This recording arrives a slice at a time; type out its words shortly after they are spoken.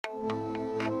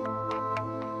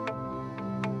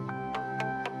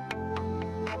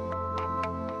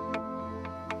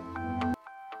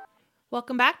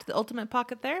Welcome back to the Ultimate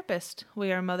Pocket Therapist.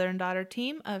 We are a mother and daughter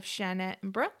team of Shanette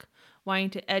and Brooke, wanting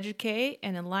to educate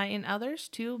and enlighten others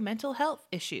to mental health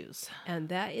issues. And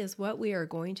that is what we are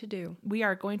going to do. We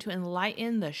are going to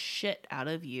enlighten the shit out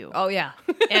of you. Oh, yeah.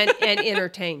 And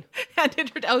entertain.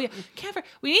 Oh, yeah.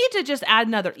 We need to just add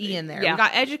another E in there. Yeah. We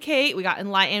got educate, we got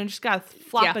enlighten, we just got to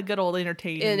flop a good old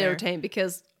entertain in there. Entertain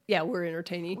because, yeah, we're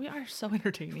entertaining. We are so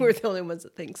entertaining. We're the only ones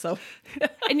that think so.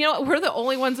 And you know what? We're the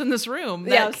only ones in this room.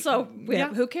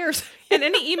 Who cares? And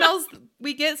any emails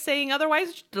we get saying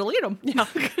otherwise, just delete them. Yeah.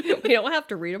 We don't have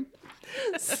to read them.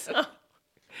 So,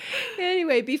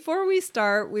 anyway, before we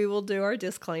start, we will do our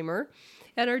disclaimer.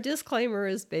 And our disclaimer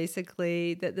is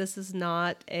basically that this is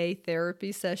not a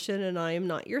therapy session and I am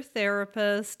not your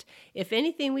therapist. If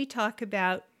anything we talk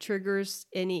about triggers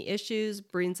any issues,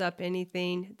 brings up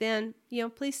anything, then,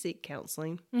 please seek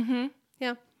counseling. Mm-hmm.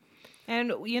 Yeah.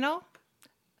 And, we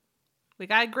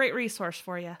got a great resource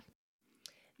for you.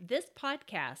 This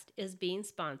podcast is being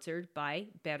sponsored by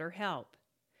BetterHelp.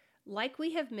 Like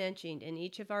we have mentioned in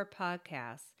each of our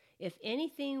podcasts, if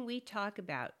anything we talk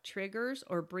about triggers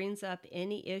or brings up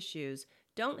any issues,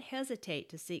 don't hesitate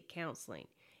to seek counseling.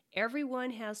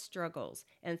 Everyone has struggles,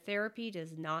 and therapy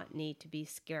does not need to be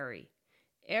scary.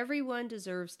 Everyone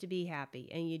deserves to be happy,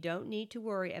 and you don't need to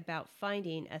worry about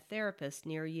finding a therapist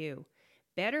near you.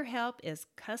 BetterHelp is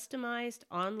customized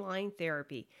online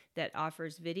therapy that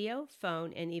offers video,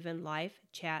 phone, and even live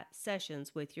chat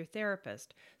sessions with your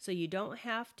therapist, so you don't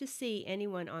have to see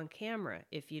anyone on camera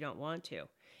if you don't want to.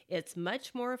 It's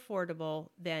much more affordable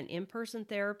than in-person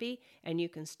therapy, and you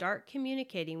can start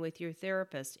communicating with your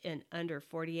therapist in under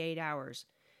 48 hours.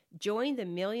 Join the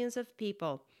millions of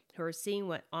people who are seeing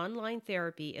what online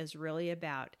therapy is really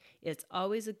about. It's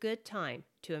always a good time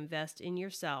to invest in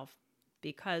yourself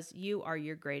because you are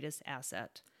your greatest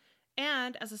asset.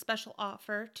 And as a special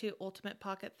offer to Ultimate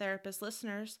Pocket Therapist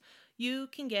listeners, you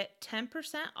can get 10%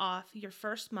 off your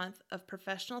first month of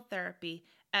professional therapy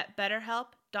at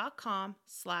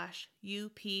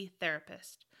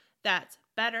betterhelp.com/uptherapist. That's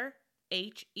better,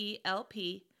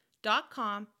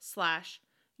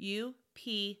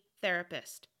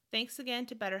 HELP.com/uptherapist. Thanks again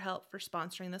to BetterHelp for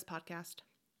sponsoring this podcast.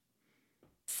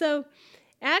 So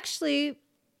actually,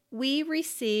 we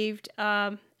received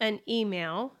an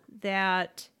email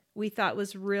that we thought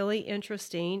was really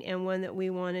interesting and one that we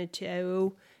wanted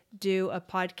to do a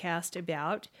podcast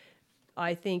about.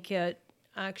 I think it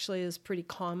actually is pretty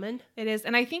common. It is.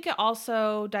 And I think it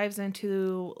also dives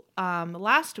into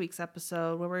last week's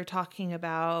episode where we were talking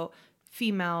about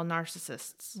female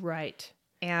narcissists. Right.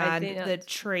 And the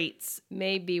traits.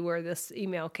 Maybe where this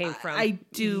email came from. I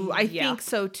think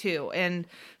so too. And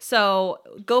so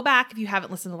go back if you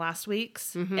haven't listened to last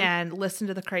week's and listen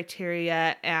to the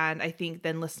criteria. And I think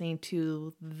then listening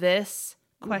to this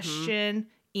question,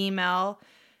 email,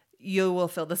 you will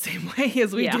feel the same way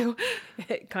as we do.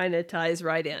 It kind of ties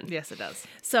right in. Yes, it does.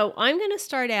 So I'm going to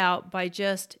start out by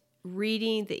just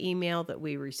reading the email that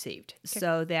we received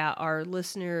so that our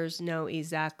listeners know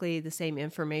exactly the same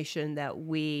information that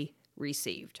we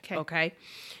received. Okay.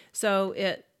 So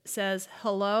it says,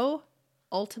 "Hello,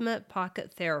 Ultimate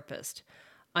Pocket Therapist.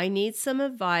 I need some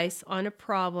advice on a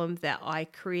problem that I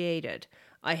created.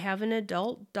 I have an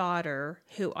adult daughter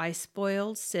who I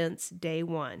spoiled since day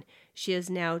one. She is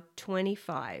now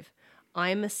 25.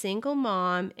 I'm a single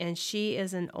mom and she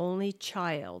is an only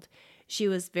child. She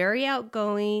was very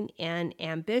outgoing and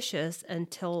ambitious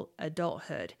until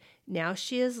adulthood. Now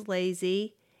she is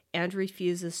lazy and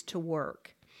refuses to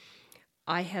work.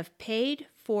 I have paid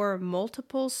for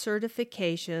multiple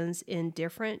certifications in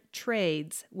different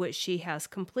trades, which she has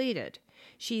completed.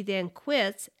 She then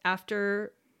quits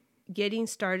after getting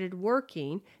started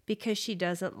working because she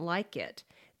doesn't like it.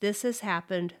 This has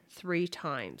happened 3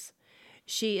 times.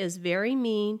 She is very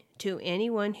mean to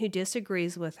anyone who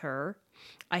disagrees with her.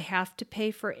 I have to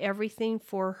pay for everything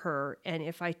for her, and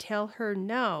if I tell her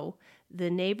no, the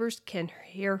neighbors can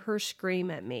hear her scream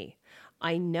at me.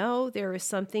 I know there is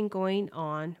something going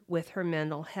on with her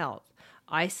mental health.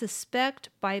 I suspect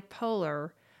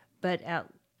bipolar, but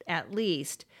at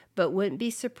least, but wouldn't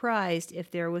be surprised if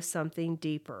there was something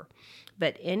deeper.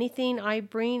 But anytime I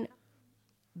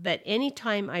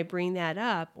bring that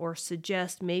up or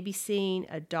suggest maybe seeing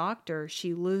a doctor,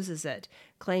 she loses it,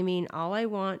 claiming all I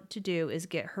want to do is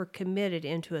get her committed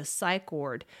into a psych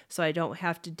ward so I don't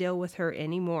have to deal with her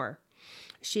anymore.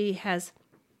 She has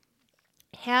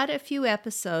had a few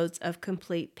episodes of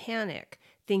complete panic,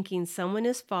 thinking someone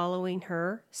is following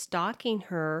her, stalking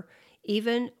her,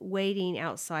 even waiting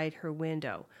outside her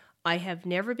window. I have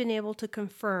never been able to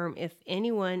confirm if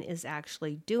anyone is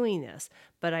actually doing this,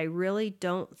 but I really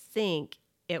don't think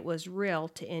it was real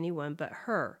to anyone but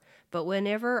her. But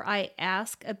whenever I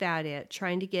ask about it,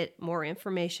 trying to get more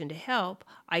information to help,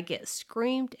 I get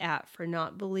screamed at for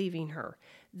not believing her.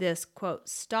 This, quote,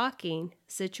 stalking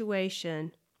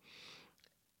situation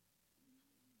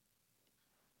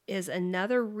is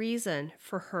another reason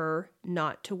for her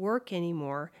not to work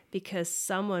anymore because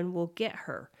someone will get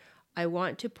her. I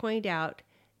want to point out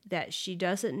that she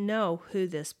doesn't know who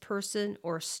this person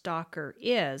or stalker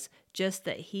is, just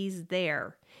that he's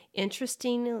there.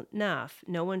 Interesting enough,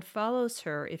 no one follows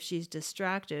her if she's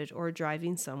distracted or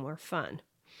driving somewhere fun.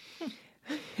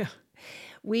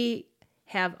 We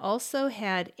have also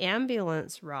had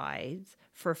ambulance rides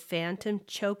for phantom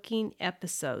choking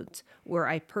episodes where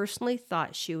I personally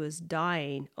thought she was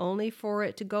dying, only for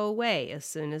it to go away as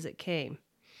soon as it came.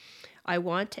 I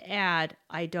want to add,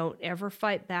 I don't ever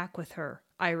fight back with her.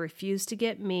 I refuse to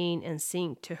get mean and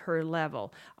sink to her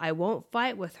level. I won't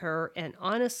fight with her, and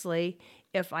honestly,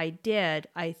 if I did,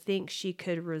 I think she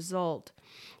could result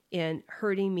in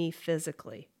hurting me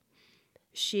physically.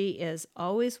 She is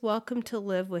always welcome to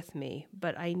live with me,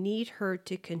 but I need her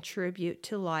to contribute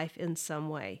to life in some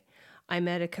way. I'm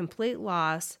at a complete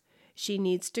loss. She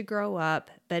needs to grow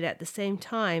up, but at the same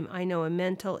time, I know a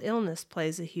mental illness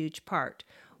plays a huge part.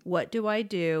 What do I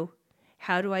do?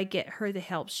 How do I get her the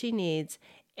help she needs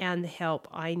and the help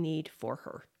I need for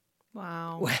her?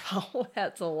 Wow. Wow,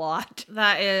 that's a lot.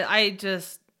 That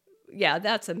is, yeah,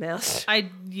 that's a mess. I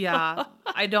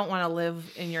don't want to live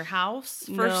in your house,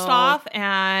 first off.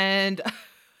 And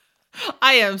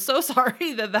I am so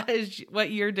sorry that is what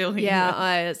you're doing.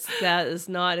 Yeah, that is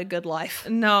not a good life.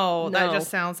 No, that just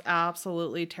sounds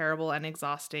absolutely terrible and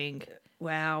exhausting.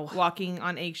 Wow. Walking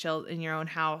on eggshells in your own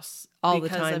house all the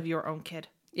time because of your own kid.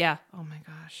 Yeah. Oh my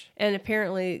gosh. And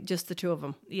apparently just the two of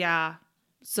them. Yeah.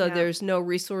 So there's no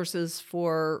resources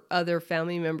for other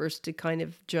family members to kind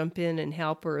of jump in and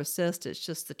help or assist. It's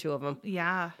just the two of them.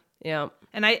 Yeah. Yeah.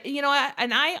 And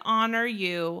I honor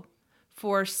you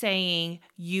for saying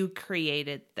you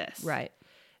created this. Right.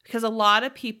 Because a lot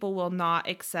of people will not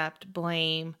accept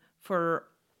blame for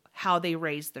how they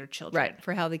raised their children. Right.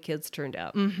 For how the kids turned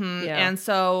out. Mm-hmm. Yeah. And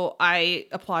so I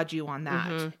applaud you on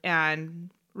that and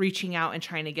reaching out and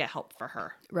trying to get help for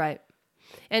her. Right.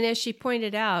 And as she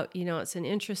pointed out, it's an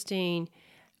interesting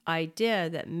idea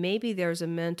that maybe there's a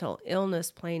mental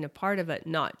illness playing a part of it,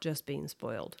 not just being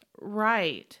spoiled.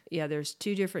 Right. Yeah, there's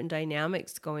two different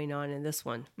dynamics going on in this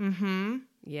one. Mm-hmm.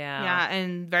 Yeah. Yeah,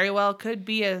 and very well could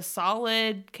be a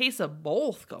solid case of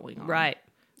both going on. Right.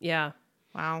 Yeah.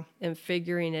 Wow. And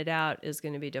figuring it out is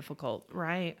going to be difficult.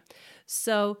 Right.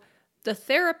 So the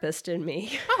therapist in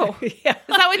me. Oh, yeah.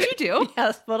 Is that what you do?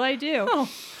 Yes, what I do. Oh,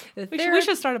 we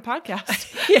should start a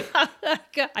podcast.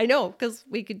 Yeah, I know, because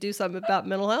we could do something about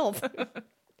mental health.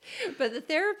 But the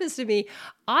therapist in me,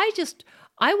 I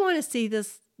want to see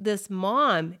this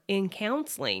mom in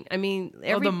counseling. I mean,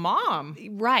 the mom.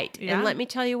 Right. Yeah. And let me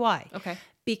tell you why. Okay.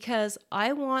 Because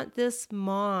I want this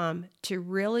mom to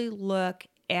really look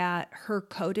at her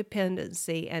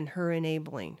codependency and her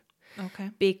enabling.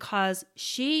 Okay. Because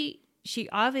she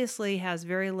obviously has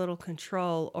very little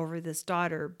control over this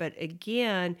daughter, but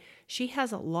again, she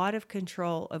has a lot of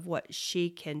control of what she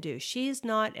can do. She's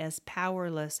not as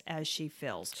powerless as she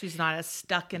feels. She's not as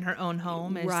stuck in her own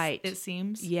home as it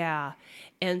seems. Yeah.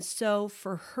 And so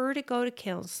for her to go to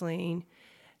counseling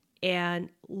and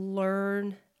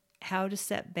learn how to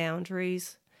set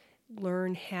boundaries,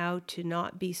 learn how to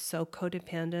not be so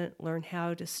codependent, learn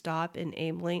how to stop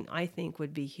enabling, I think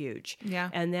would be huge. Yeah.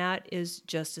 And that is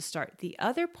just a start. The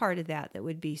other part of that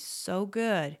would be so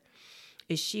good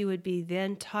is she would be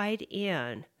then tied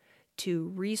in to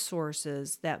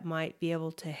resources that might be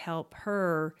able to help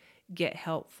her get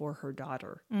help for her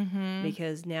daughter. Mm-hmm.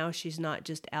 Because now she's not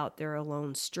just out there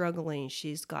alone struggling.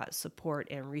 She's got support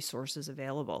and resources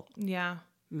available. Yeah.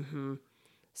 Mm-hmm.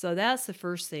 So that's the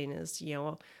first thing is,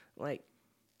 like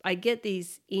I get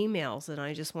these emails and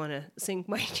I just want to sink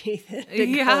my teeth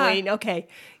into going, okay,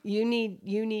 you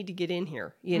need to get in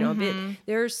here, but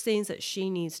there's things that she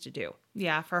needs to do.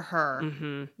 Yeah, for her.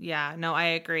 Mm-hmm. Yeah, no, I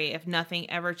agree. If nothing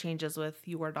ever changes with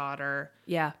your daughter,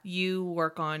 you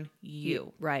work on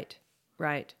you. Right.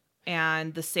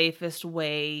 And the safest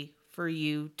way for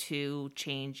you to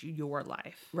change your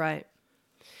life. Right.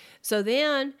 So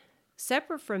then,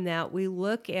 separate from that, we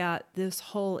look at this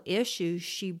whole issue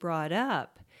she brought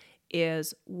up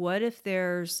is what if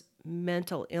there's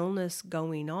mental illness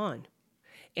going on?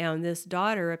 And this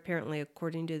daughter, apparently,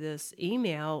 according to this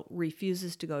email,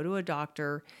 refuses to go to a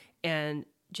doctor and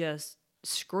just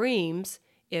screams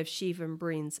if she even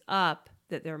brings up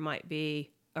that there might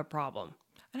be a problem.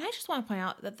 And I just want to point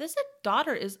out that this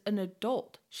daughter is an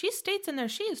adult. She states in there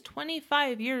she is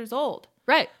 25 years old.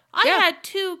 Right. I had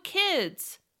 2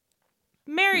 kids,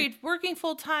 married, working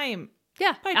full time.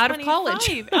 Yeah. Out of college.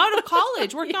 Out of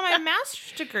college, working on my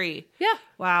master's degree. Yeah.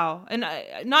 Wow. And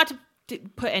not to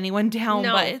put anyone down,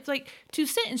 No. but it's like to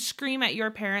sit and scream at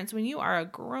your parents when you are a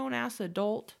grown-ass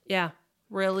adult. Yeah.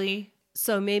 Really?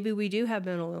 So maybe we do have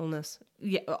mental illness.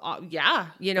 Yeah.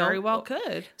 You know, very well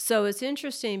could. So it's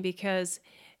interesting because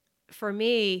for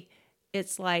me,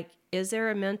 it's like, is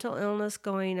there a mental illness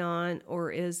going on,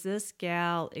 or is this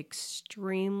gal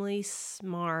extremely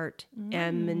smart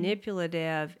and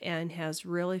manipulative and has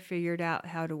really figured out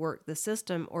how to work the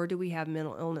system, or do we have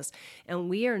mental illness? And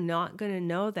we are not going to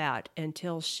know that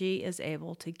until she is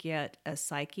able to get a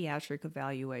psychiatric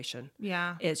evaluation.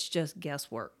 Yeah. It's just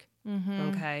guesswork.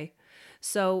 Okay.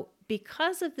 So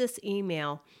because of this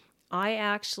email, I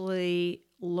actually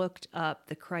looked up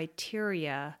the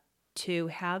criteria to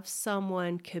have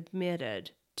someone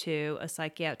committed to a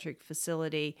psychiatric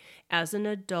facility as an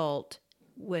adult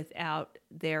without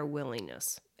their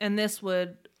willingness. And this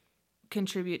would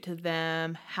contribute to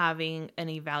them having an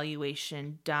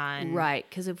evaluation done. Right.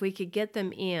 Because if we could get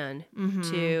them in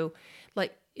to,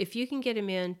 like, if you can get them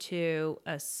into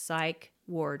a psych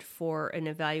ward for an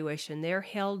evaluation, they're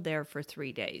held there for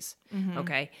 3 days.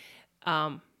 Okay.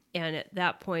 And at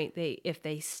that point, if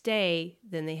they stay,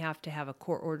 then they have to have a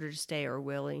court order to stay or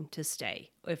willing to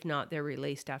stay. If not, they're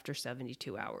released after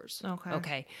 72 hours.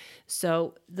 Okay.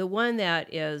 So the one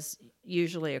that is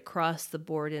usually across the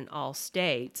board in all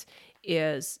states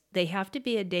is they have to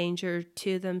be a danger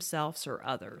to themselves or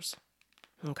others.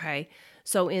 Okay.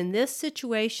 So in this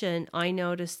situation, I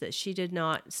noticed that she did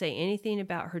not say anything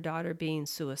about her daughter being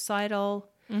suicidal.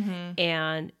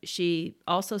 And she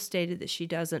also stated that she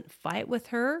doesn't fight with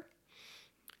her.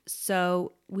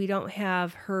 So we don't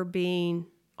have her being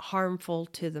harmful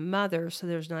to the mother, so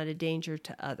there's not a danger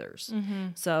to others.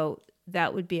 So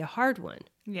that would be a hard one.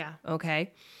 Yeah.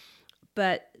 Okay.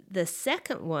 But the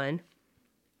second one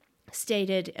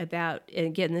stated about, and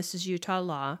again, this is Utah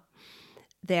law,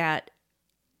 that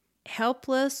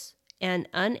helpless and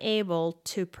unable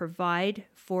to provide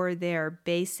for their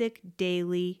basic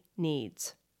daily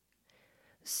needs.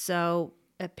 So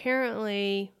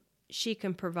apparently she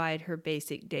can provide her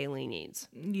basic daily needs.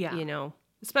 Yeah. You know,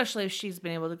 especially if she's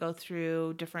been able to go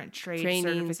through different Trainings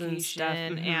certification and stuff.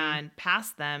 and pass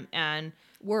them and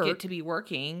get to be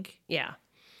working. Yeah.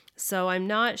 So I'm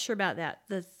not sure about that.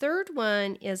 The third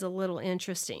one is a little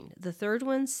interesting. The third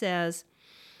one says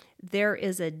there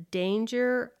is a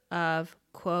danger of,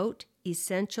 quote,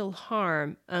 essential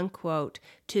harm, unquote,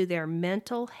 to their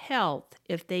mental health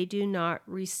if they do not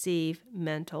receive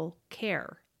mental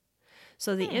care.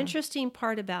 So the interesting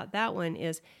part about that one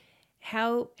is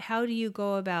how do you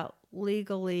go about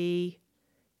legally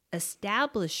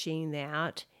establishing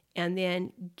that and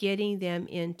then getting them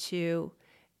into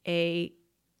a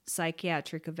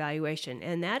psychiatric evaluation?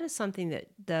 And that is something that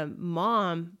the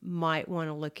mom might want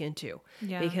to look into,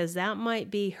 because that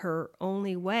might be her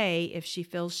only way if she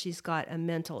feels she's got a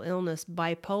mental illness,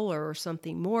 bipolar or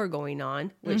something more going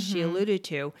on, which she alluded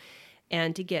to,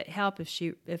 and to get help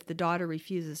if the daughter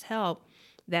refuses help,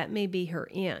 that may be her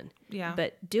in. Yeah.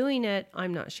 But doing it,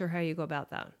 I'm not sure how you go about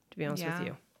that, to be honest with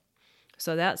you.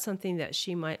 So that's something that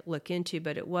she might look into,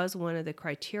 but it was one of the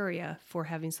criteria for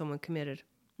having someone committed.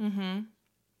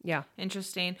 Yeah.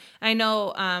 Interesting. I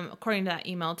know, according to that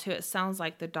email too, it sounds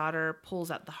like the daughter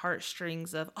pulls at the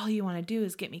heartstrings of all you want to do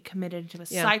is get me committed to a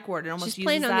psych ward, and almost She's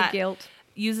playing on the guilt.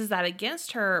 Uses that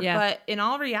against her. Yeah. But in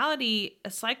all reality,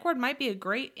 a psych ward might be a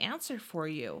great answer for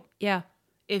you. Yeah.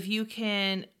 If you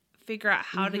can figure out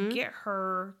how to get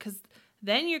her, because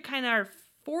then you're kind of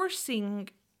forcing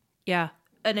an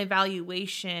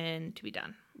evaluation to be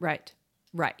done. Right.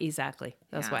 Exactly.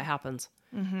 That's what happens.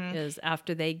 Is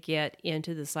after they get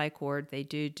into the psych ward, they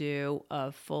do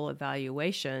a full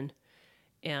evaluation.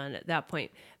 And at that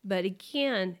point, but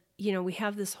again, we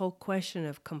have this whole question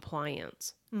of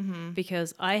compliance,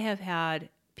 because I have had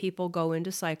people go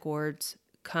into psych wards,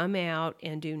 come out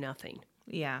and do nothing.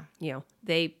 Yeah.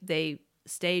 They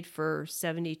stayed for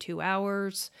 72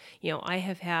 hours. I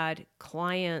have had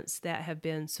clients that have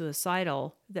been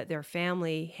suicidal that their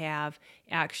family have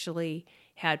actually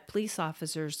had police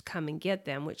officers come and get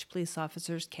them, which police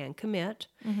officers can commit.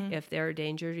 If they're a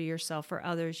danger to yourself or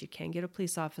others, you can get a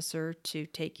police officer to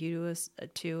take you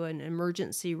to an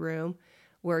emergency room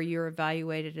where you're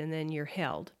evaluated and then you're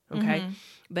held. Okay.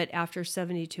 But after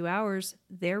 72 hours,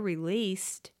 they're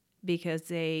released because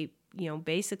they,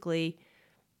 basically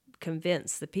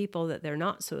convince the people that they're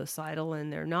not suicidal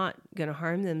and they're not going to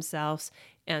harm themselves,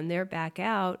 and they're back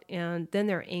out, and then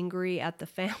they're angry at the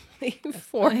family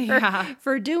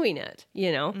for doing it,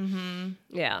 you know? Mm-hmm.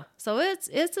 Yeah. So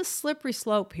it's a slippery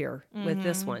slope here with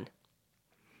this one.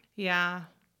 Yeah.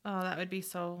 Oh, that would be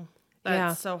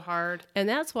that's so hard. And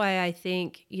that's why I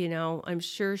think, you know, I'm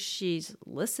sure she's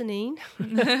listening.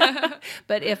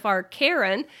 But if our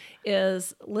Karen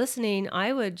is listening,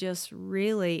 I would just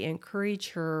really encourage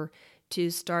her to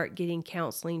start getting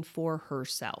counseling for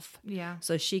herself. Yeah.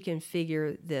 So she can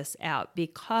figure this out,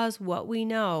 because what we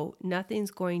know,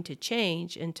 nothing's going to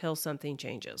change until something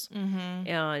changes. Mm-hmm.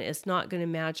 And it's not going to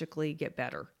magically get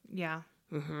better. Yeah.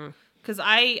 Because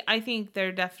I think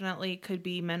there definitely could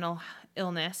be mental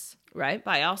illness. Right.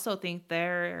 But I also think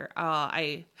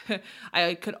I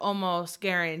could almost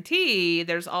guarantee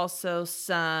there's also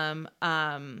some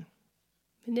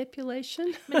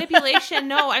manipulation.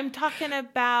 No, I'm talking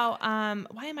about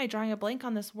why am I drawing a blank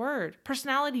on this word?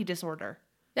 Personality disorder.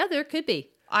 Yeah, there could be.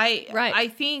 I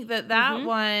think that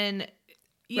one,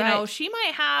 you know, she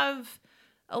might have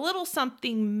a little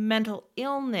something mental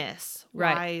illness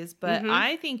wise, but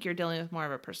I think you're dealing with more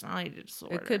of a personality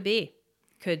disorder. It could be.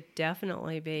 Could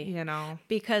definitely be. You know.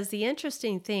 Because the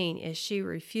interesting thing is she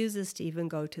refuses to even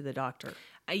go to the doctor.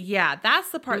 Yeah, that's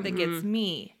the part that gets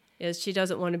me. Is she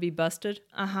doesn't want to be busted.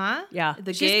 Uh-huh. Yeah.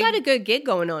 She's got a good gig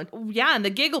going on. Yeah, and the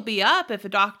gig will be up if a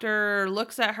doctor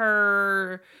looks at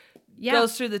her,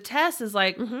 goes through the test, is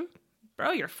like,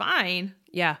 bro, you're fine.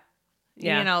 Yeah.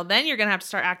 Yeah. You know, then you're going to have to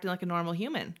start acting like a normal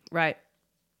human. Right.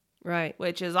 Right.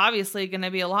 Which is obviously going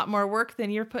to be a lot more work than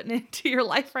you're putting into your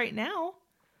life right now.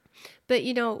 But,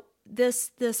 you know,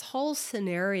 this whole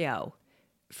scenario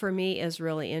for me is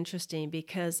really interesting,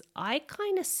 because I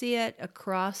kind of see it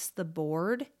across the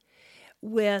board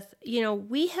with, you know,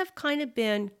 we have kind of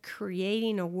been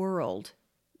creating a world.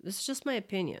 This is just my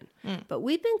opinion. But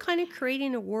we've been kind of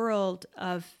creating a world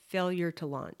of failure to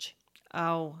launch.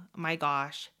 Oh, my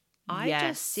gosh. I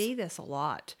just see this a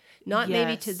lot. Not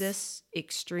maybe to this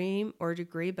extreme or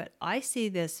degree, but I see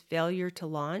this failure to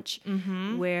launch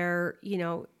where, you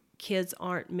know, kids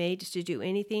aren't made to do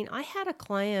anything. I had a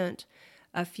client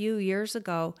a few years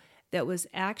ago that was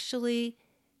actually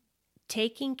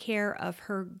taking care of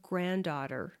her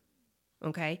granddaughter.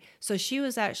 Okay. So she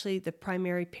was actually the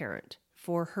primary parent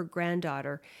for her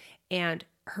granddaughter, and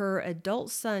her adult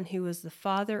son, who was the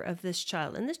father of this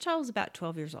child, and this child was about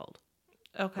 12 years old.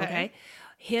 Okay.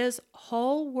 His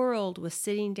whole world was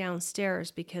sitting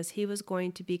downstairs because he was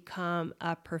going to become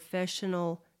a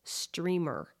professional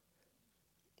streamer.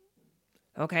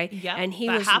 Okay. Yeah. And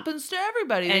that happens to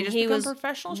everybody. They just become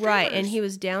professional streamers. Right. And he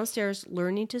was downstairs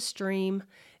learning to stream,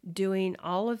 doing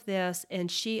all of this,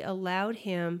 and she allowed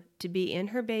him to be in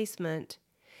her basement,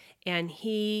 and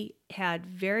he had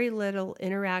very little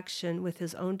interaction with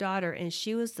his own daughter, and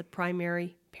she was the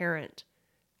primary parent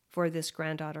for this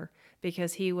granddaughter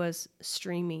because he was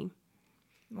streaming.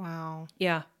 Wow.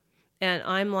 Yeah. And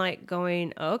I'm like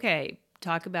going, okay,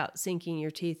 talk about sinking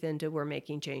your teeth into we're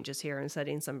making changes here and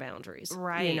setting some boundaries.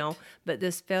 Right. You know, but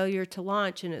this failure to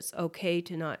launch, and it's okay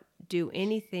to not do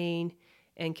anything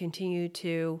and continue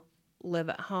to live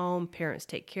at home. Parents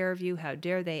take care of you. How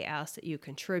dare they ask that you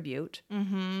contribute?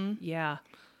 Mm-hmm. Yeah.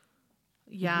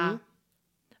 Yeah. Mm-hmm.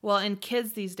 Well, and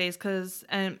kids these days, because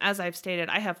as I've stated,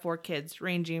 I have 4 kids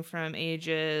ranging from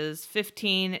ages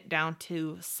 15 down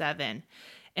to 7.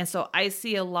 And so I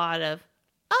see a lot of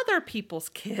other people's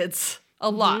kids a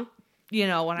lot, you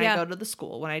know, when I go to the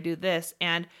school, when I do this.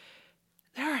 And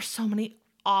there are so many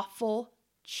awful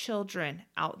children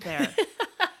out there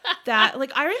that,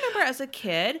 like, I remember as a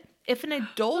kid, if an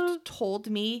adult told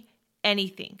me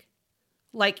anything,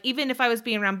 like, even if I was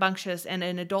being rambunctious and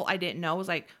an adult I didn't know was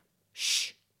like,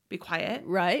 shh, be quiet.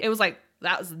 Right. It was like,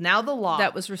 that was now the law.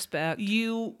 That was respect.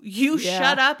 You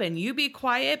shut up and you be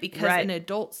quiet because an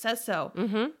adult says so.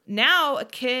 Mm-hmm. Now a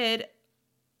kid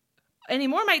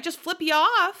anymore might just flip you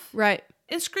off. Right.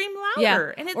 And scream louder.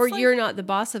 Yeah. And it's or like, you're not the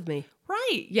boss of me.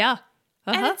 Right. Yeah.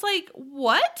 And it's like,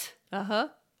 what?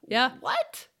 Yeah.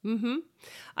 What? Mm-hmm.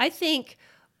 I think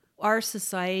our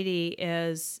society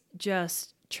is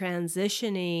just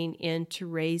transitioning into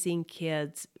raising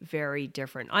kids very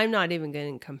different. I'm not even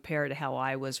going to compare to how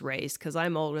I was raised because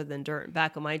I'm older than dirt.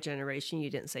 Back in my generation, you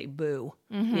didn't say boo.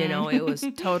 Mm-hmm. You know, it was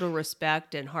total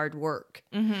respect and hard work.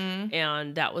 Mm-hmm.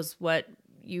 And that was what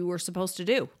you were supposed to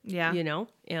do. Yeah. You know,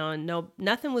 and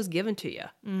nothing was given to you.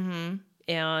 Mm-hmm.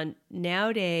 And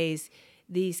nowadays,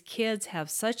 these kids have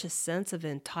such a sense of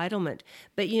entitlement.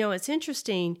 But, you know, it's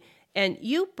interesting, and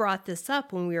you brought this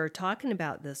up when we were talking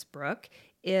about this, Brooke,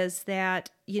 is that,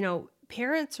 you know,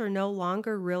 parents are no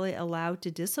longer really allowed to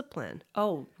discipline.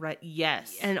 Oh, right.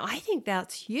 Yes. And I think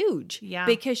that's huge. Yeah.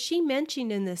 Because she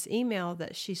mentioned in this email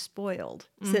that she's spoiled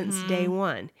since day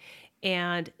one.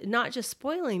 And not just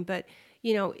spoiling, but,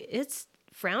 it's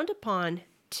frowned upon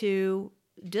to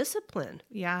discipline.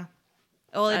 Yeah.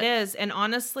 Well, it is. And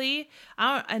honestly,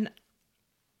 I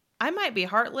might be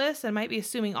heartless and might be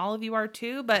assuming all of you are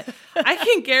too, but I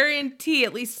can guarantee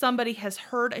at least somebody has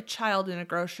heard a child in a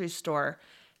grocery store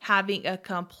having a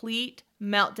complete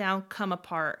meltdown, come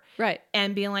apart. Right.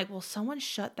 And being like, well, someone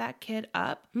shut that kid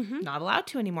up. Not allowed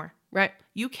to anymore. Right.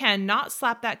 You cannot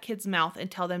slap that kid's mouth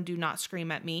and tell them do not scream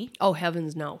at me. Oh,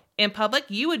 heavens no. In public,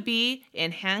 you would be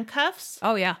in handcuffs.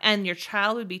 Oh, yeah. And your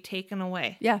child would be taken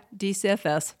away. Yeah,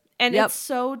 DCFS. And it's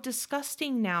so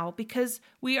disgusting now because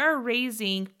we are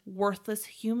raising worthless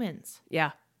humans.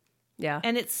 Yeah. Yeah.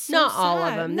 And it's so not sad. all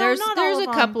of them. No, There's a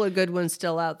couple of good ones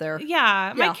still out there.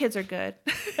 Yeah, my kids are good.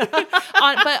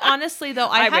 But honestly, though,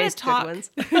 I had a talk. Good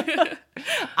ones.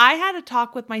 I had a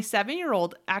talk with my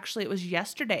 7-year-old. Actually, it was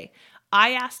yesterday.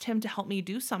 I asked him to help me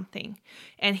do something,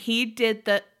 and he did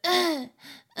the.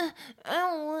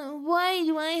 Why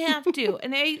do I have to?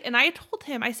 and I told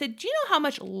him. I said, "Do you know how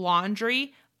much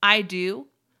laundry I do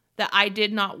that I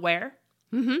did not wear?"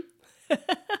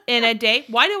 In a day?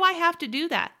 Why do I have to do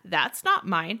that? That's not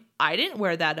mine. I didn't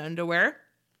wear that underwear.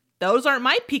 Those aren't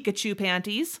my Pikachu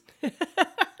panties.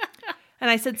 And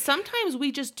I said, sometimes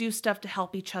we just do stuff to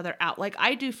help each other out, like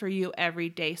I do for you every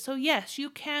day. So yes,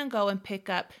 you can go and pick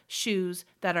up shoes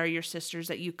that are your sister's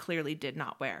that you clearly did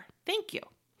not wear. Thank you.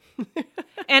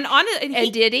 And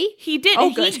did he? He did. Oh,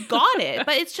 and good. He got it.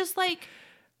 But it's just like,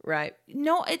 right.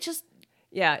 No, it just.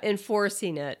 Yeah,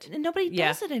 enforcing it. Nobody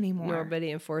does it anymore.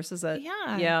 Nobody enforces it.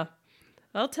 Yeah. Yeah.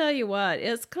 I'll tell you what,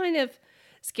 it's kind of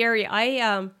scary.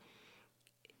 I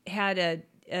had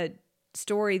a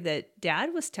story that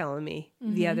Dad was telling me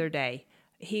the other day.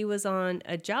 He was on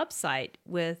a job site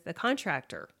with a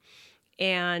contractor,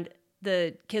 and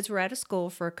the kids were out of school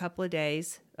for a couple of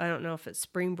days. I don't know if it's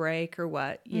spring break or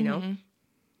what, you know.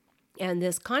 And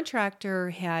this contractor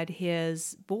had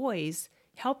his boys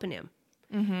helping him.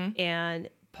 And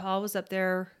Paul was up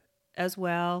there as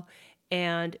well.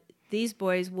 And these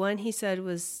boys, one he said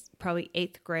was probably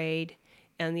 8th grade,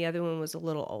 and the other one was a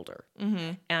little older.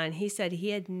 And he said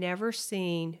he had never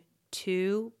seen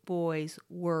 2 boys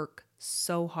work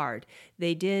so hard.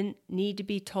 They didn't need to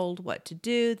be told what to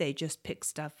do. They just picked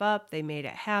stuff up. They made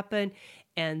it happen.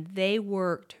 And they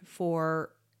worked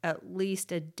for at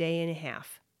least a day and a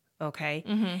half.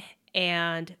 Okay.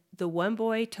 And the one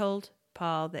boy told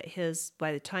Paul that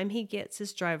by the time he gets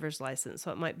his driver's license,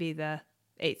 so it might be the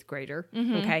 8th grader,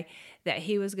 okay, that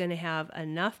he was going to have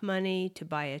enough money to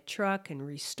buy a truck and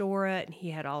restore it. And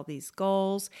he had all these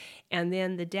goals. And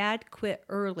then the dad quit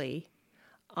early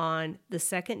on the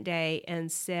second day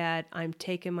and said, I'm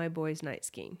taking my boys night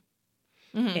skiing.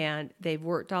 And they've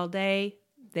worked all day.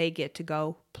 They get to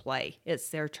go play. It's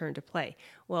their turn to play.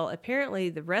 Well, apparently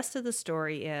the rest of the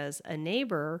story is a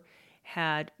neighbor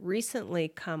had recently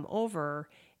come over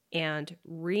and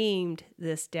reamed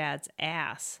this dad's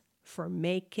ass for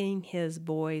making his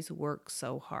boys work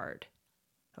so hard.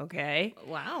 Okay?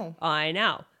 Wow. I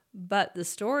know. But the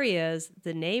story is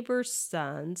the neighbor's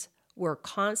sons were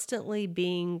constantly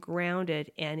being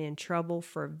grounded and in trouble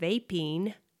for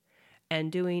vaping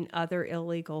and doing other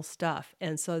illegal stuff.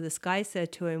 And so this guy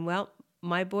said to him, well,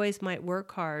 my boys might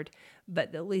work hard,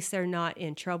 but at least they're not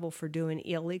in trouble for doing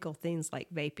illegal things like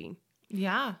vaping.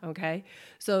 Yeah. Okay.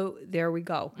 So there we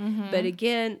go. But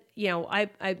again, I'm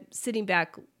sitting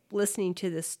back listening to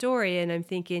this story and I'm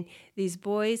thinking these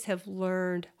boys have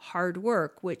learned hard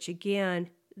work, which again,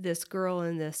 this girl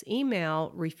in this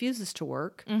email refuses to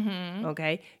work.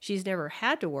 Okay. She's never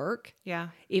had to work. Yeah.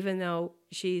 Even though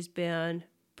she's been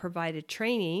provided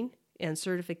training and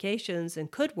certifications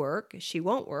and could work, she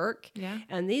won't work. Yeah.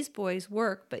 And these boys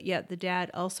work, but yet the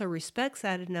dad also respects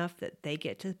that enough that they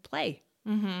get to play.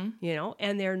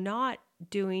 And they're not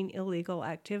doing illegal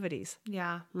activities.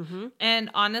 Yeah.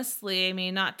 And honestly, I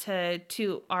mean, not to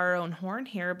toot our own horn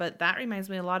here, but that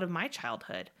reminds me a lot of my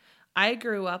childhood. I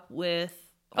grew up with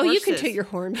horses. Oh, you can toot your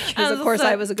horn because, of course,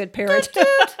 I was a good parent.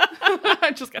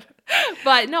 I'm just kidding.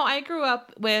 But no, I grew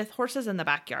up with horses in the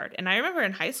backyard. And I remember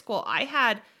in high school, I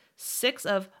had 6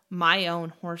 of my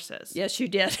own horses. Yes, you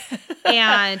did.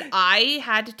 And I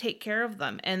had to take care of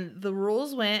them. And the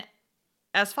rules went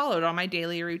as followed on my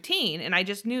daily routine. And I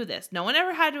just knew this. No one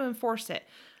ever had to enforce it.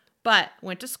 But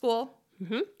went to school,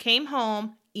 came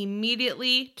home,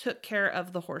 immediately took care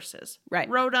of the horses. Right.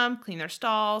 Rode them, cleaned their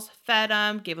stalls, fed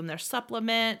them, gave them their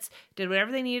supplements, did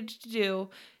whatever they needed to do.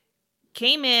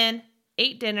 Came in,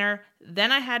 ate dinner,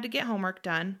 then I had to get homework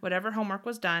done, whatever homework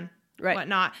was done, right,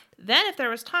 whatnot. Then if there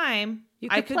was time,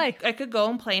 I could play. I could go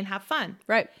and play and have fun.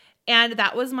 Right. And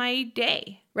that was my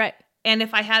day. Right. And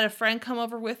if I had a friend come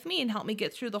over with me and help me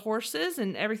get through the horses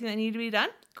and everything that needed to be done,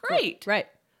 great. Right.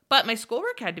 But my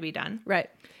schoolwork had to be done. Right.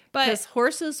 But because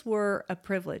horses were a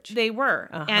privilege. They were.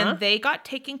 And they got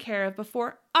taken care of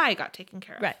before I got taken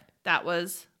care of. Right. That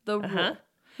was the rule.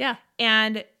 Yeah.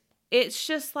 And it's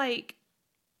just like...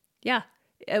 Yeah.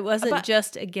 It wasn't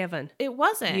just a given. It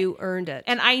wasn't. You earned it.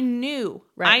 And I knew.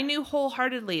 Right. I knew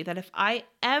wholeheartedly that if I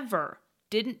ever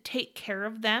didn't take care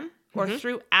of them or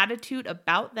threw attitude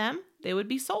about them, they would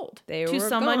be sold to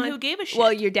someone who gave a shit.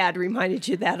 Well, your dad reminded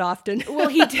you that often. Well,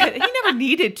 he did. He never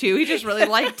needed to. He just really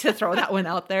liked to throw that one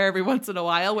out there every once in a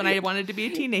while when I wanted to be a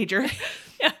teenager.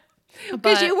 Yeah.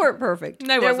 Because you weren't perfect.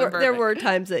 I wasn't perfect. There were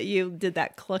times that you did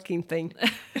that clucking thing.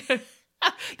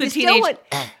 But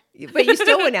you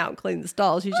still went out and cleaned the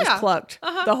stalls. You just clucked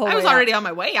the whole way. I was already on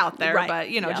my way out there, right.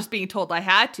 but just being told I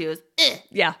had to is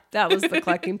Yeah, that was the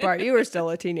clucking part. You were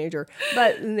still a teenager.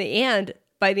 But in the end,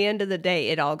 by the end of the day,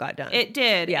 it all got done. It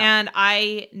did. Yeah. And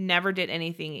I never did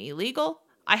anything illegal.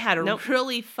 I had a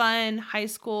really fun high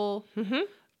school,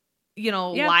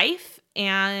 life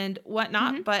and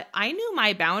whatnot. But I knew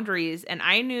my boundaries and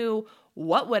I knew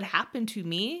what would happen to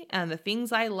me and the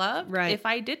things I loved if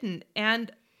I didn't.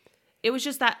 And it was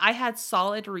just that I had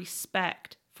solid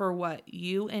respect for what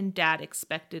you and Dad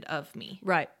expected of me.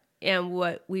 Right. And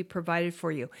what we provided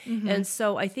for you. And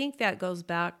so I think that goes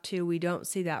back to we don't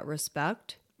see that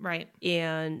respect. Right.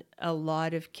 In a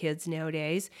lot of kids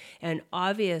nowadays. And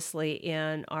obviously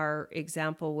in our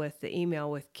example with the email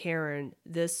with Karen,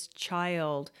 this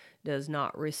child does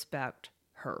not respect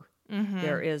her.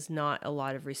 There is not a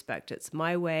lot of respect. It's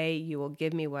my way. You will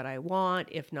give me what I want.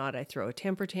 If not, I throw a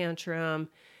temper tantrum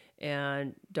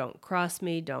and don't cross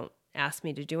me. Don't ask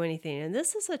me to do anything. And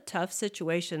this is a tough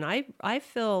situation. I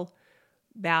feel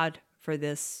bad for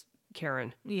this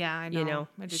Karen. Yeah, I know.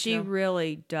 She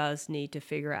really does need to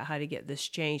figure out how to get this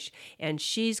changed. And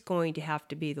she's going to have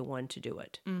to be the one to do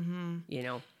it.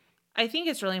 I think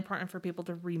it's really important for people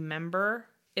to remember,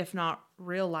 if not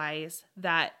realize,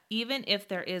 that even if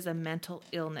there is a mental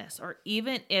illness or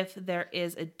even if there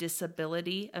is a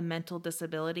disability, a mental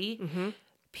disability,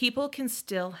 people can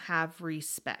still have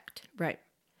respect. Right.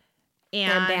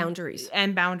 And boundaries.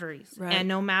 Right. And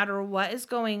no matter what is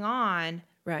going on,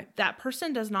 right, that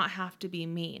person does not have to be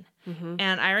mean.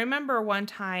 And I remember one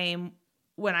time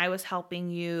when I was helping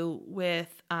you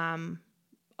with some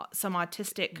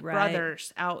autistic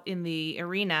brothers out in the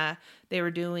arena, they were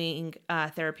doing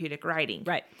therapeutic riding.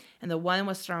 Right. And the one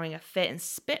was throwing a fit and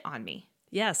spit on me.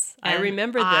 Yes, and I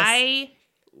remember this. I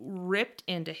ripped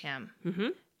into him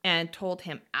and told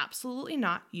him, absolutely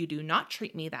not. You do not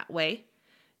treat me that way.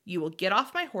 You will get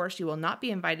off my horse. You will not be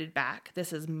invited back.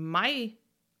 This is my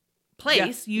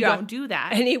place. You don't do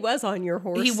that. And he was on your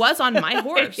horse. He was on my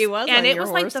horse. He was and on it your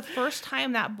was horse. like the first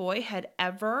time that boy had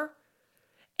ever.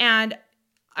 And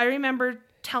I remember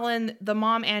telling the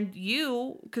mom and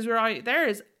you, because we were all there,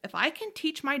 is if I can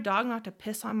teach my dog not to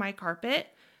piss on my carpet,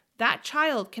 that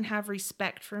child can have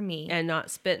respect for me. And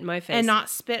not spit in my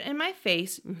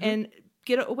face. And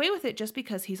get away with it just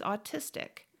because he's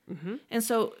autistic. And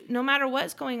so no matter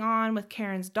what's going on with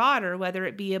Karen's daughter, whether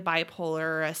it be a bipolar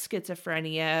or a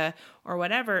schizophrenia or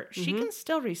whatever, she can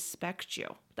still respect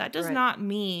you. That does not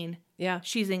mean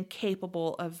she's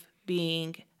incapable of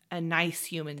being a nice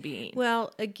human being.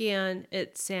 Well, again,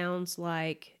 it sounds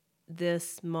like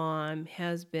this mom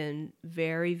has been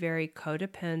very, very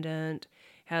codependent,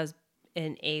 has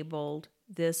enabled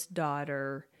this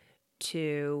daughter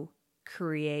to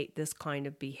create this kind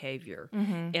of behavior.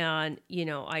 And,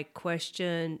 I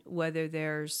question whether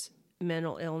there's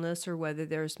mental illness or whether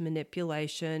there's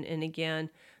manipulation. And again,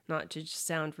 not to just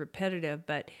sound repetitive,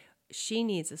 but she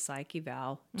needs a psych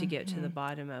eval to get to the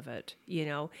bottom of it,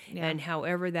 and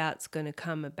however that's going to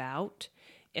come about.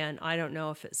 And I don't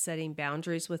know if it's setting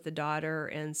boundaries with the daughter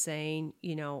and saying,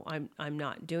 I'm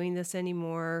not doing this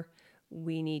anymore.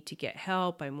 We need to get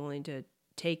help. I'm willing to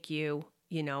take you.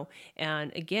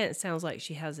 And again, it sounds like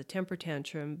she has a temper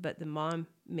tantrum, but the mom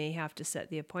may have to set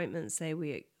the appointment and say,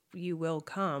 you will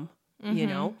come,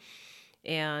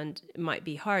 and it might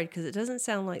be hard because it doesn't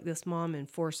sound like this mom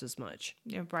enforces much.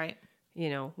 Yeah, right.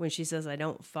 When she says, I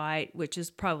don't fight, which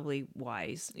is probably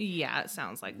wise. Yeah, it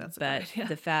sounds like that's a but good idea.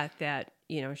 The fact that,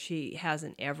 she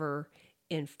hasn't ever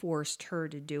enforced her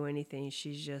to do anything.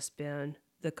 She's just been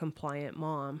the compliant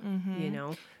mom, you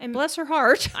know, and bless her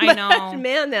heart. I know,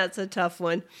 man, that's a tough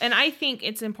one. And I think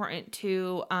it's important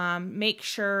to make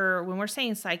sure when we're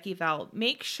saying psych eval,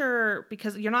 make sure,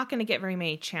 because you're not going to get very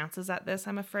many chances at this,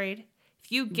 I'm afraid.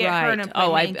 If you get her an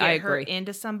appointment and get her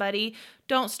into somebody,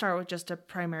 don't start with just a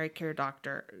primary care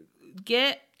doctor.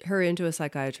 Get her into a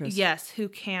psychiatrist. Yes, who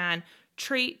can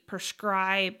treat,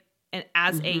 prescribe, and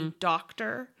as a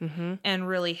doctor and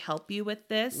really help you with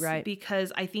this. Right.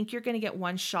 Because I think you're going to get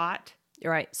one shot.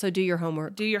 Right. So do your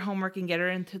homework. Do your homework and get her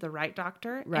into the right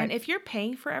doctor. Right. And if you're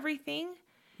paying for everything,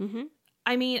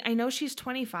 I mean, I know she's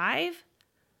 25.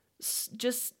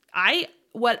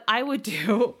 What I would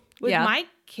do with my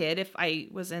kid if I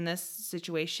was in this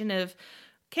situation of,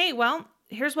 okay, well,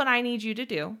 here's what I need you to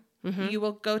do. You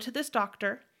will go to this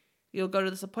doctor. You'll go to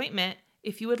this appointment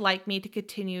if you would like me to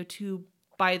continue to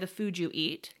buy the food you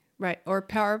eat. Right. Or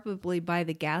probably buy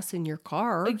the gas in your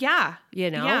car. Yeah. You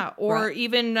know? Yeah. Or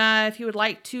even if you would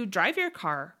like to drive your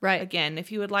car. Right. Again,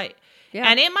 if you would like. Yeah.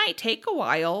 And it might take a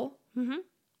while.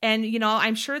 And, you know,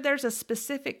 I'm sure there's a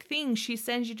specific thing she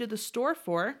sends you to the store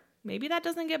for. Maybe that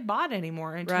doesn't get bought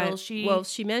anymore until she... Well,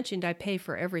 she mentioned I pay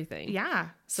for everything. Yeah.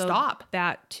 So stop.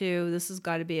 Back to this has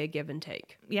got to be a give and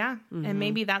take. Yeah. And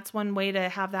maybe that's one way to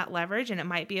have that leverage, and it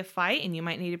might be a fight, and you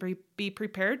might need to be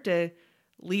prepared to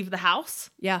leave the house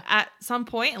at some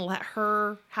point and let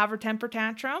her have her temper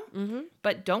tantrum.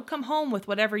 But don't come home with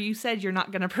whatever you said you're not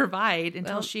going to provide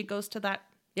until she goes to that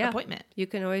appointment. You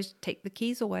can always take the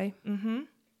keys away.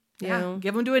 Yeah,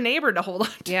 give them to a neighbor to hold on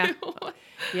to.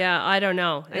 Yeah, I don't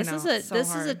know. This is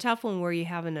hard. a tough one where you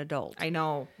have an adult. I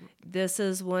know. This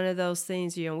is one of those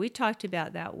things, you know, we talked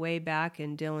about that way back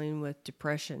in dealing with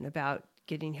depression, about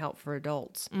getting help for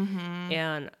adults.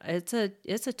 And it's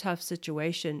a tough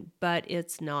situation, but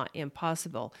it's not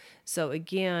impossible. So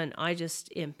again, I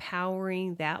just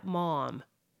empowering that mom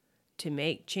to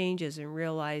make changes and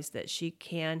realize that she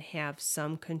can have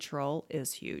some control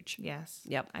is huge. Yes.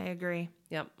 Yep. I agree.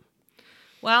 Yep.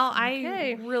 Well,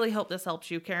 I really hope this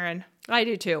helps you, Karen. I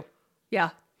do too.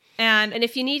 Yeah. And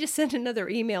if you need to send another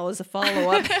email as a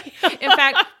follow-up. In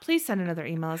fact, please send another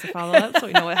email as a follow-up so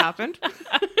we know what happened.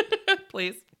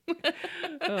 Please.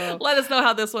 Let us know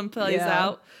how this one plays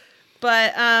out.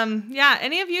 But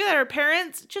any of you that are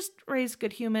parents, just raise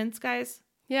good humans, guys.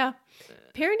 Yeah.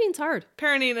 Parenting's hard.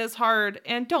 Parenting is hard,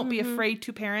 and don't be afraid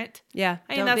to parent. Yeah.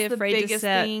 I mean, that's the biggest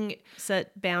thing.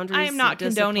 Set boundaries. I am not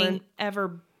condoning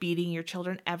ever beating your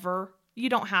children, ever. You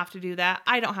don't have to do that.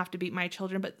 I don't have to beat my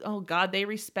children, but oh God, they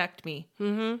respect me.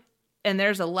 And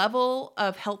there's a level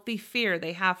of healthy fear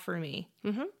they have for me.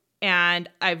 And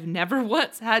I've never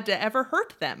once had to ever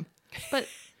hurt them. But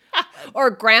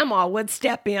or grandma would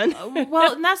step in.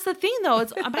 Well, and that's the thing, though.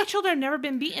 It's my children have never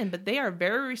been beaten, but they are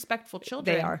very respectful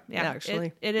children. They are,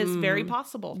 actually. It is very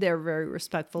possible. They're very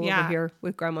respectful over here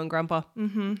with grandma and grandpa.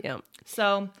 Yeah.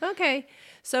 So okay.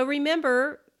 So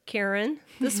remember, Karen,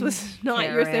 this was not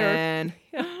your therapy.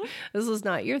 This was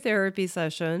not your therapy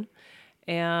session,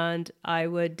 and I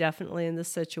would definitely, in this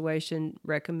situation,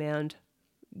 recommend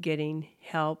getting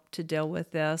help to deal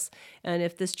with this. And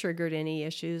if this triggered any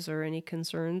issues or any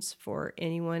concerns for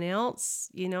anyone else,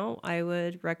 you know, I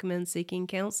would recommend seeking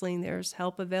counseling. There's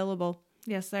help available.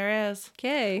 Yes, there is.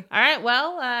 Okay. All right.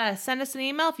 Well, send us an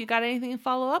email if you got anything to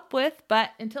follow up with.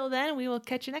 But until then, we will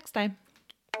catch you next time.